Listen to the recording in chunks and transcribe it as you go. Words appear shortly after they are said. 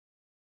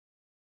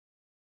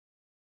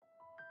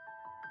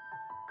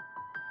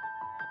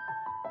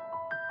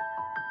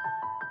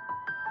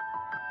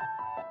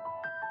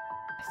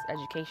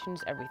education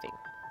is everything.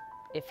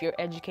 If you're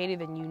educated,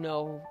 then you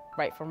know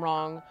right from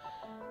wrong.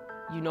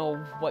 You know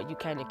what you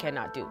can and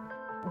cannot do.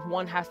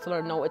 One has to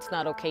learn, no, it's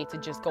not okay to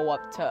just go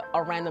up to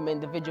a random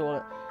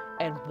individual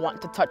and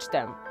want to touch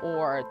them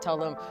or tell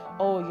them,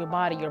 oh, your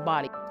body, your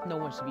body. No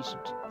one should be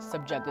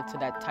subjected to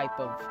that type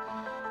of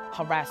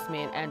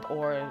harassment and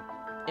or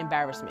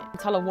embarrassment.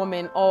 Tell a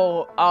woman,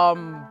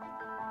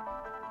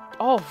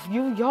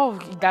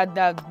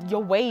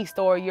 your waist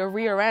or your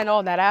rear end,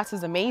 oh, that ass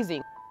is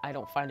amazing. I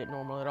don't find it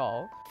normal at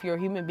all. If you're a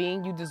human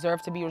being, you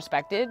deserve to be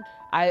respected.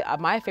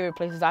 My favorite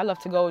places, I love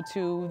to go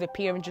to the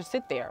pier and just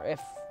sit there,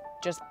 if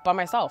just by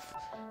myself,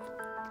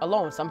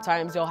 alone.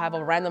 Sometimes you'll have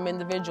a random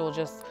individual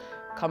just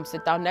come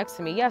sit down next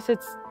to me. Yes,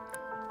 it's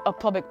a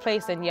public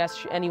place, and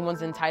yes,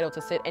 anyone's entitled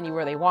to sit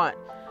anywhere they want.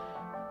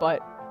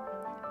 But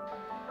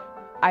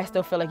I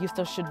still feel like you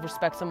still should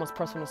respect someone's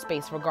personal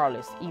space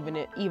regardless,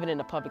 even in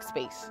a public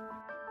space.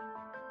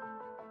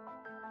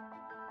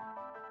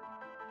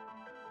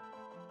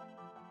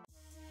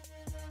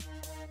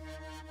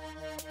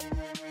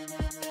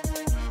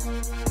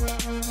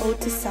 Ode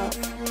to self.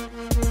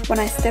 When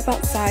I step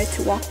outside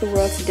to walk the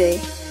world today,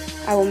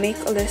 I will make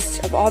a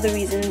list of all the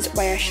reasons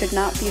why I should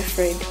not be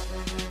afraid.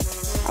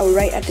 I will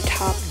write at the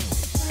top,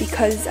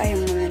 because I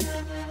am woman,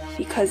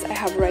 because I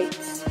have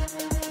rights,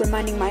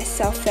 reminding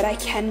myself that I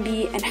can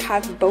be and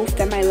have both,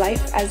 that my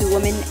life as a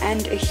woman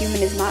and a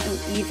human is not an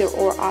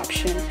either-or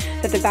option,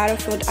 that the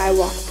battlefield I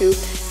walk through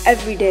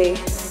every day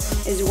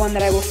is one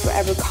that I will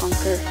forever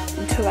conquer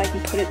until I can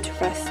put it to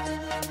rest.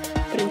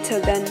 But until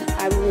then,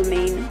 I will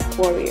remain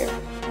warrior.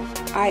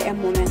 I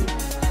am woman.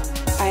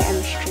 I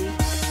am strength.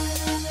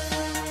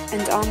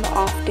 And on the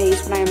off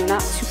days when I am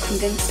not too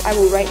convinced, I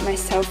will write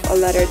myself a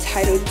letter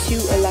titled To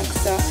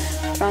Alexa,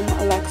 from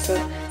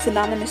Alexa,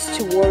 synonymous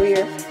to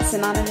warrior,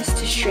 synonymous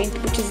to strength,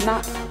 which is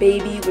not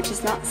baby, which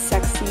is not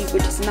sexy,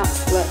 which is not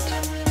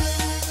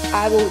slut.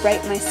 I will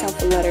write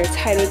myself a letter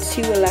titled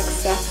To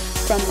Alexa,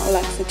 from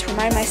Alexa, to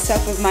remind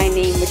myself of my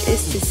name, which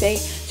is to say,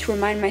 to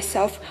remind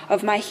myself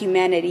of my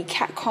humanity.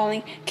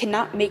 Catcalling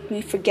cannot make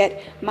me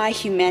forget my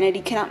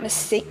humanity, cannot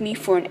mistake me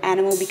for an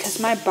animal, because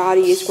my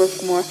body is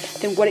worth more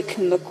than what it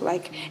can look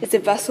like. It's a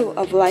vessel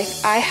of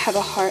life. I have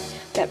a heart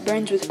that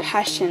burns with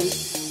passion,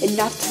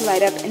 enough to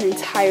light up an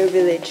entire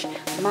village.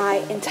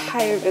 My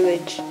entire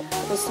village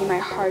will see my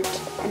heart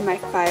and my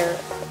fire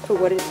for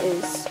what it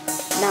is,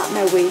 not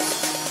my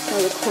waist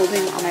nor the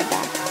clothing on my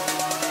back.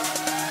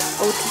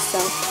 Ode to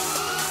self.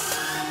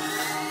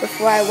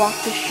 Before I walk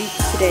the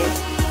streets today,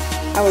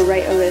 I will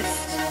write a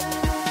list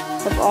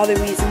of all the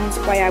reasons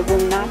why I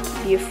will not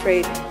be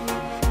afraid.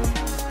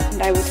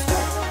 And I will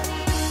start.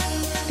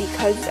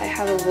 Because I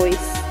have a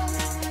voice.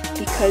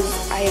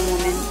 Because I am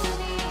woman.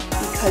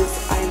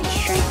 Because I am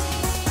strength.